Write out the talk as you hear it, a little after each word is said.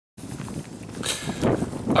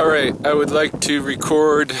Alright, I would like to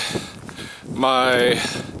record my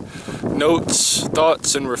notes,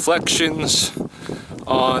 thoughts, and reflections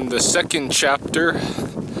on the second chapter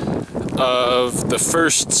of the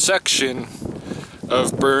first section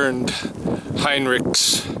of Bernd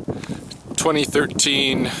Heinrich's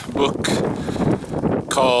 2013 book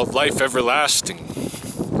called Life Everlasting.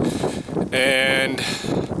 And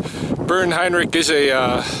Bernd Heinrich is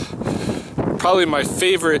probably my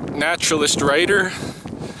favorite naturalist writer.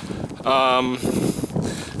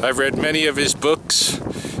 I've read many of his books,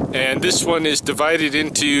 and this one is divided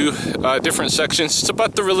into different sections. It's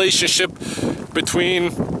about the relationship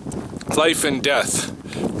between life and death,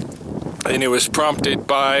 and it was prompted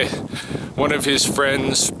by one of his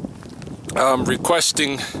friends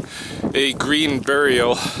requesting a green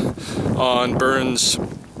burial on Bernd's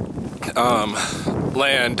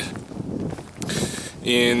land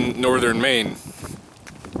in northern Maine.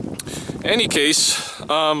 Any case,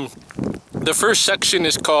 the first section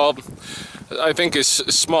is called, I think it's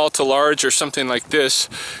small to large or something like this,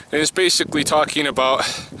 and it's basically talking about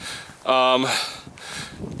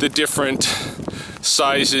the different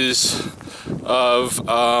sizes of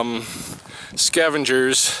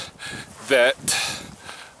scavengers that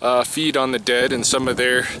feed on the dead and some of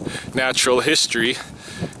their natural history.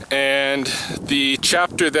 And the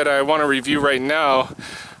chapter that I want to review right now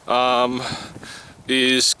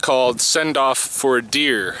is called Send Off for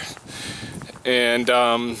Deer. And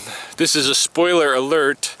this is a spoiler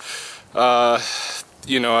alert.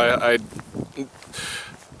 You know,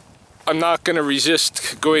 I'm not going to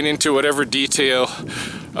resist going into whatever detail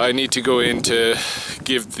I need to go in to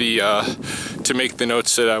give the to make the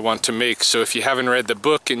notes that I want to make. So if you haven't read the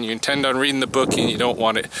book and you intend on reading the book and you don't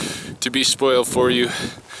want it to be spoiled for you,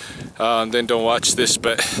 then don't watch this.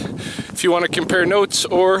 But if you want to compare notes,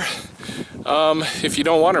 or if you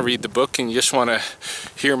don't want to read the book and you just want to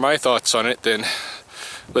hear my thoughts on it, then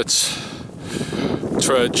let's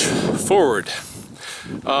trudge forward.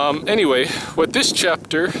 Anyway, what this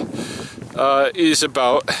chapter is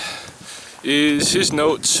about is his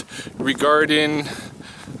notes regarding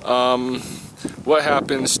what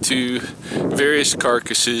happens to various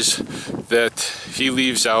carcasses that he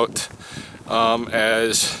leaves out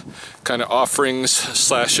as kind of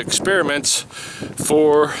offerings / experiments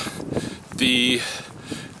for the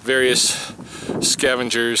various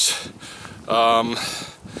scavengers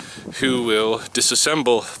who will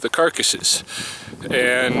disassemble the carcasses.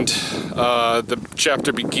 And the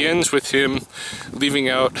chapter begins with him leaving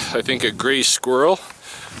out, I think, a gray squirrel,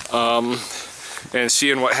 and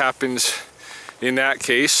seeing what happens in that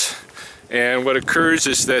case. And what occurs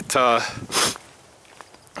is that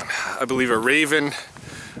I believe a raven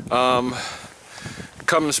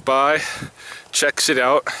comes by, checks it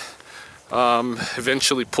out,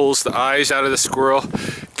 eventually pulls the eyes out of the squirrel,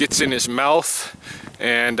 gets in his mouth,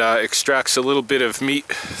 and extracts a little bit of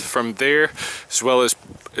meat from there, as well as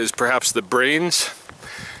perhaps the brains,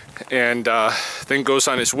 and then goes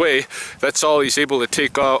on his way. That's all he's able to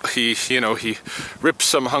take out. He rips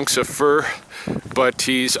some hunks of fur, but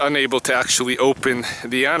he's unable to actually open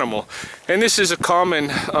the animal. And this is a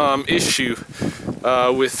common issue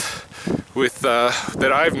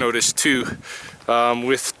that I've noticed too,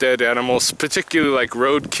 with dead animals, particularly like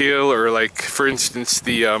roadkill, or like, for instance,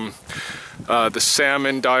 the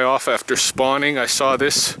salmon die off after spawning. I saw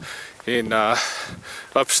this in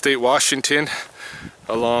upstate Washington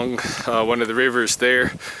along one of the rivers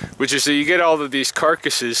there, which is that you get all of these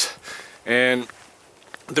carcasses, and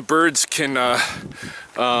the birds can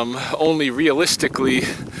only realistically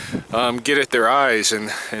get at their eyes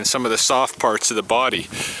and some of the soft parts of the body.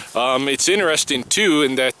 It's interesting too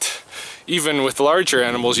in that even with larger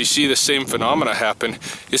animals, you see the same phenomena happen.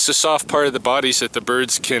 It's the soft part of the bodies that the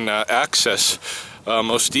birds can access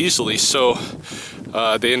most easily. So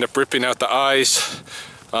they end up ripping out the eyes,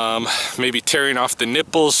 maybe tearing off the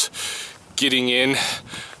nipples, getting in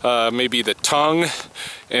maybe the tongue,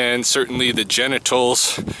 and certainly the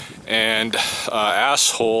genitals and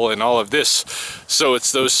asshole and all of this. So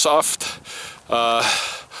it's those soft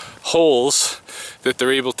holes that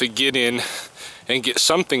they're able to get in and get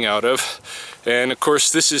something out of. And of course,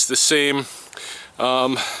 this is the same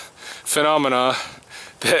phenomena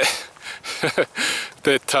that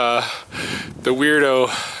that the weirdo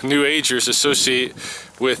New Agers associate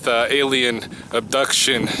with alien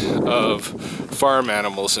abduction of farm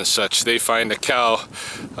animals and such. They find a cow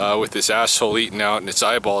with its asshole eaten out and its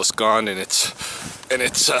eyeballs gone and its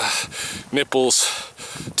nipples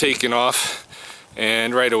taken off,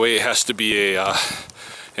 and right away it has to be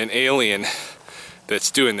an alien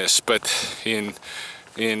that's doing this. But in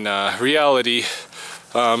reality,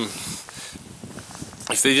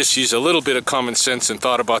 if they just use a little bit of common sense and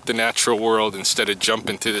thought about the natural world instead of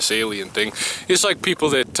jumping to this alien thing. It's like people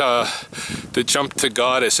that jump to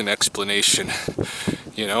God as an explanation,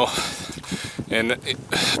 you know. And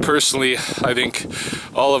personally, I think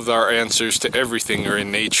all of our answers to everything are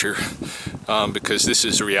in nature, because this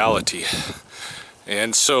is reality.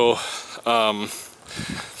 And so,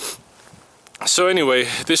 anyway,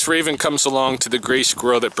 this raven comes along to the gray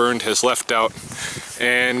squirrel that Bernd has left out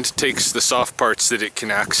and takes the soft parts that it can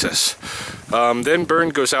access. Then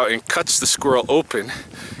Bernd goes out and cuts the squirrel open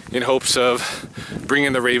in hopes of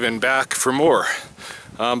bringing the raven back for more.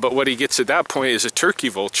 But what he gets at that point is a turkey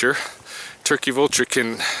vulture. Turkey vulture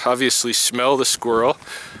can obviously smell the squirrel,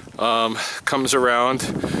 comes around,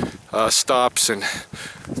 stops and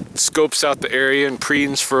scopes out the area and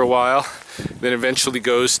preens for a while, then eventually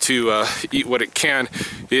goes to eat what it can.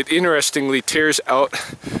 It interestingly tears out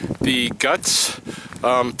the guts,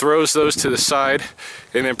 throws those to the side,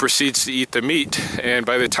 and then proceeds to eat the meat. And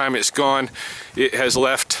by the time it's gone, it has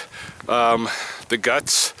left the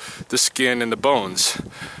guts, the skin, and the bones,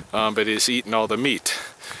 but it has eaten all the meat.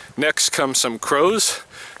 Next come some crows.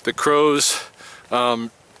 The crows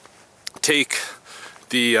take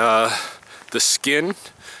the skin,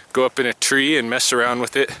 go up in a tree and mess around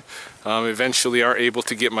with it. Eventually aren't able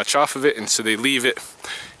to get much off of it, and so they leave it,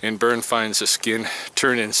 and Bernd finds the skin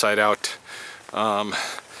turned inside out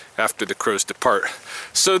after the crows depart.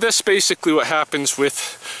 So that's basically what happens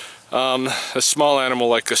with a small animal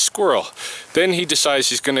like a squirrel. Then he decides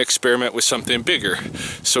he's going to experiment with something bigger.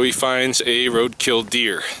 So he finds a roadkill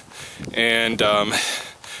deer, and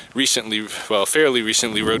fairly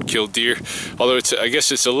recently roadkill deer, although I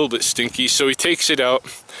guess it's a little bit stinky. So he takes it out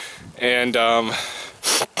and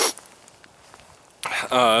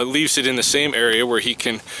leaves it in the same area where he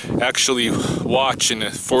can actually watch in a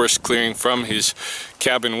forest clearing from his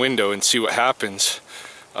cabin window and see what happens.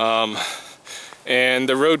 And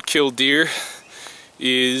the roadkill deer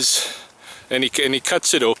is, and he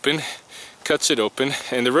cuts it open,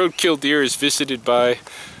 and the roadkill deer is visited by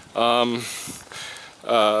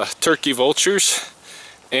turkey vultures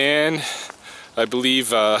and I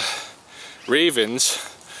believe ravens,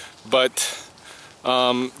 but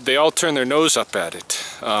they all turn their nose up at it,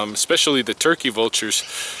 especially the turkey vultures.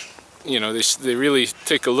 You know, they really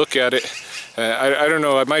take a look at it. I don't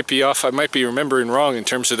know, I might be off, I might be remembering wrong in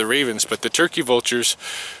terms of the ravens, but the turkey vultures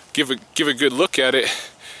give a good look at it,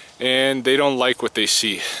 and they don't like what they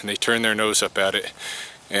see, and they turn their nose up at it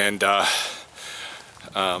and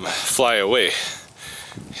fly away.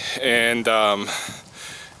 And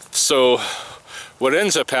so what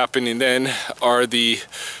ends up happening then are the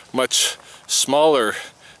much smaller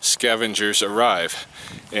scavengers arrive,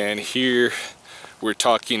 and here we're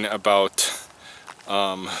talking about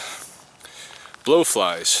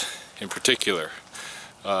blowflies in particular.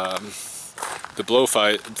 The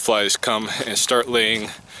blowflies come and start laying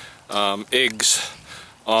eggs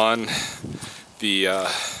on the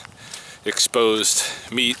exposed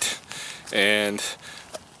meat, and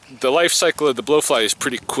the life cycle of the blowfly is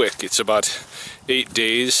pretty quick. It's about 8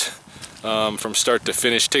 days from start to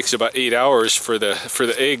finish. It takes about 8 hours for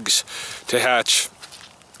the eggs to hatch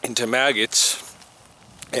into maggots,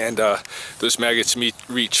 and those maggots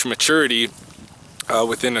reach maturity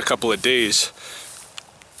within a couple of days,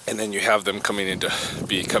 and then you have them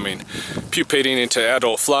pupating into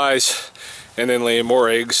adult flies, and then laying more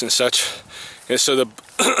eggs and such. And so the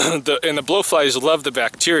blowflies love the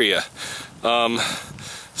bacteria,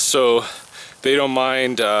 so they don't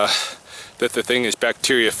mind that the thing is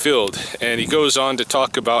bacteria filled. And he goes on to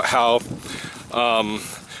talk about how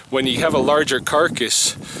when you have a larger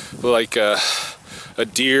carcass, like a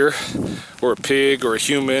deer or a pig or a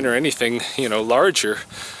human or anything, you know, larger,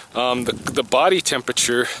 the body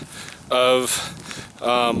temperature of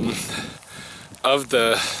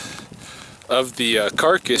the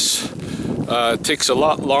carcass takes a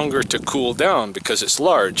lot longer to cool down because it's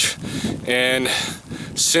large. And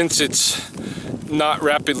since it's not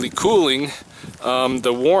rapidly cooling,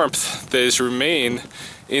 the warmth that is remain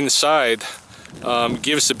inside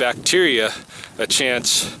gives the bacteria a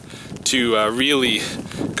chance to really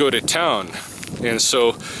go to town. And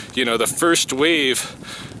so, you know, the first wave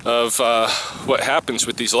of what happens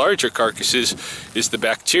with these larger carcasses is the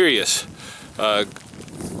bacteria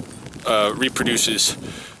reproduces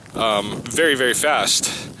very, very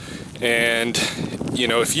fast. And you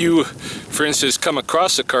know, if you, for instance, come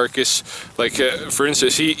across a carcass, like for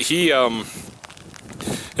instance, he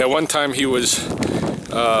at one time he was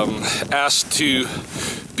asked to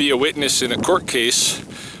be a witness in a court case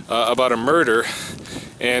about a murder,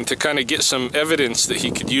 and to kind of get some evidence that he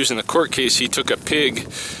could use in the court case, he took a pig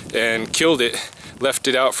and killed it, left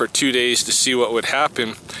it out for 2 days to see what would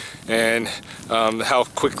happen, and how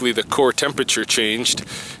quickly the core temperature changed.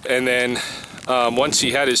 And then once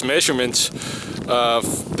he had his measurements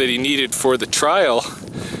that he needed for the trial,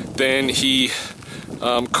 then he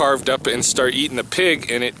carved up and started eating the pig,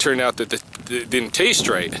 and it turned out that it didn't taste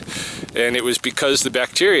right. And it was because the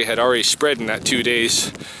bacteria had already spread in that 2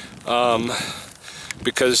 days,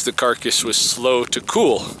 because the carcass was slow to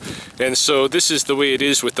cool. And so this is the way it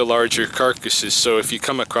is with the larger carcasses. So if you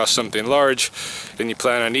come across something large and you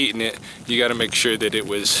plan on eating it, you got to make sure that it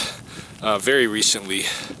was very recently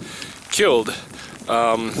killed.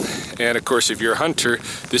 And of course, if you're a hunter,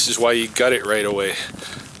 this is why you gut it right away,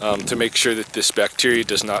 to make sure that this bacteria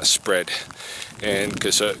does not spread. And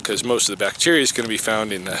because most of the bacteria is going to be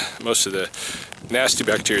found in most of the nasty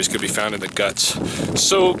bacteria is going to be found in the guts.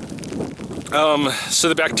 So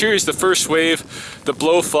the bacteria is the first wave. The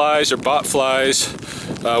blowflies or botflies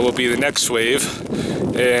will be the next wave,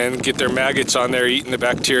 and get their maggots on there eating the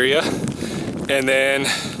bacteria. And then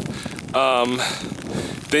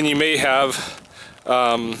you may have,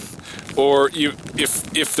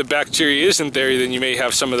 if the bacteria isn't there, then you may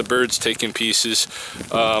have some of the birds taking pieces.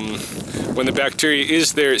 When the bacteria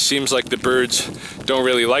is there, it seems like the birds don't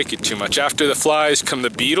really like it too much. After the flies come the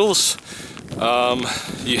beetles.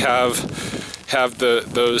 You have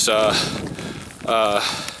those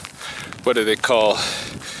what do they call,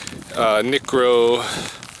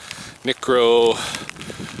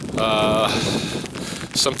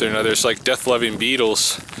 something or other. It's like death-loving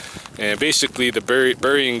beetles, and basically the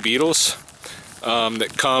burying beetles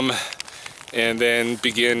that come and then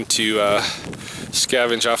begin to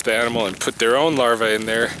scavenge off the animal and put their own larvae in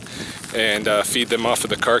there and feed them off of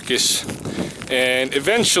the carcass. And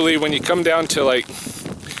eventually, when you come down to like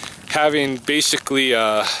having basically,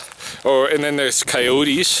 and then there's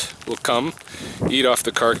coyotes will come, eat off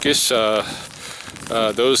the carcass,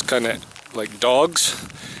 those kind of like dogs.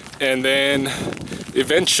 And then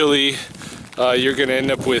eventually you're going to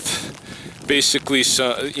end up with basically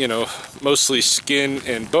some, mostly skin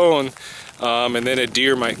and bone, and then a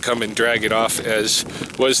deer might come and drag it off, as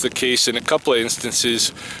was the case in a couple of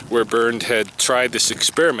instances where Bernd had tried this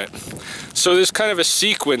experiment. So there's kind of a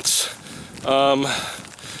sequence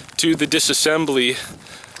to the disassembly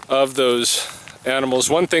of those animals.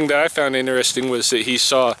 One thing that I found interesting was that he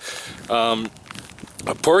saw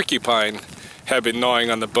a porcupine had been gnawing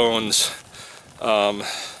on the bones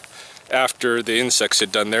after the insects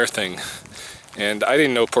had done their thing. And I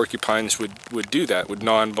didn't know porcupines would do that, would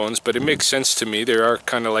gnaw on bones, but it makes sense to me. They are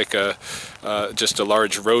kind of like just a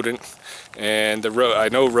large rodent, and I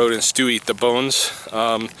know rodents do eat the bones.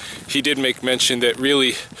 He did make mention that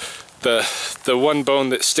really the one bone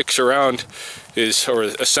that sticks around is, or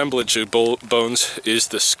assemblage of bones, is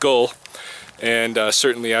the skull. And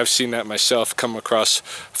certainly I've seen that myself, come across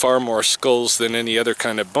far more skulls than any other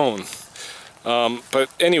kind of bone. But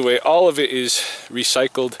anyway, all of it is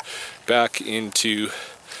recycled back into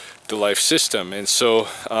the life system. And so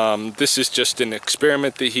this is just an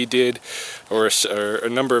experiment that he did, or a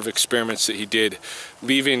number of experiments that he did,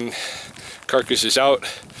 leaving carcasses out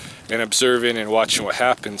and observing and watching what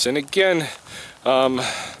happens. And again,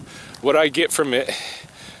 what I get from it,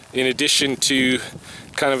 in addition to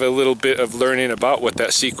kind of a little bit of learning about what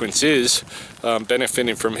that sequence is,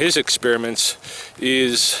 benefiting from his experiments,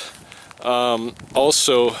 is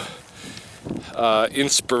also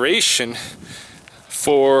inspiration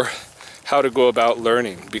for how to go about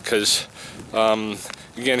learning. Because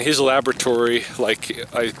again, his laboratory, like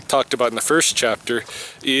I talked about in the first chapter,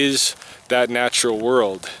 is that natural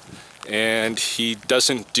world, and he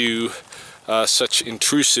doesn't do such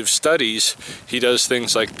intrusive studies. He does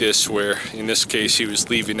things like this, where in this case he was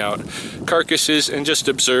leaving out carcasses and just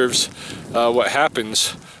observes what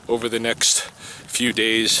happens over the next few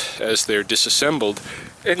days as they're disassembled.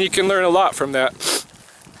 And you can learn a lot from that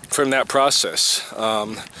process.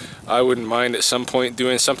 I wouldn't mind at some point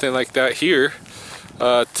doing something like that here,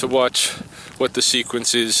 to watch what the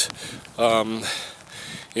sequence is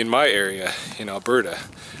in my area in Alberta.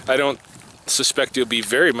 I don't suspect it'll be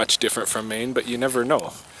very much different from Maine, but you never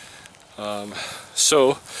know.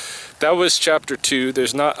 So that was chapter 2.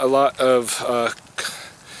 There's not a lot of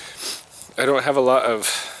I don't have a lot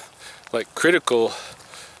of like critical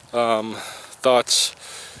thoughts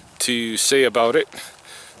to say about it.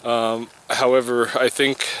 However, I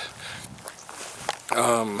think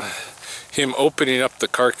him opening up the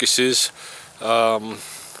carcasses, though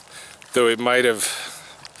it might have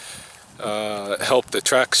helped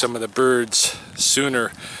attract some of the birds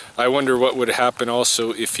sooner, I wonder what would happen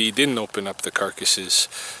also if he didn't open up the carcasses.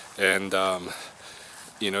 And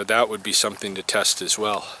you know, that would be something to test as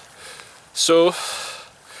well. So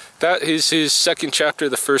that is his second chapter,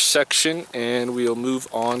 the first section, and we'll move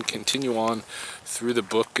on, continue on through the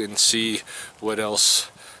book and see what else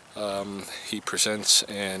he presents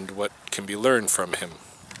and what can be learned from him.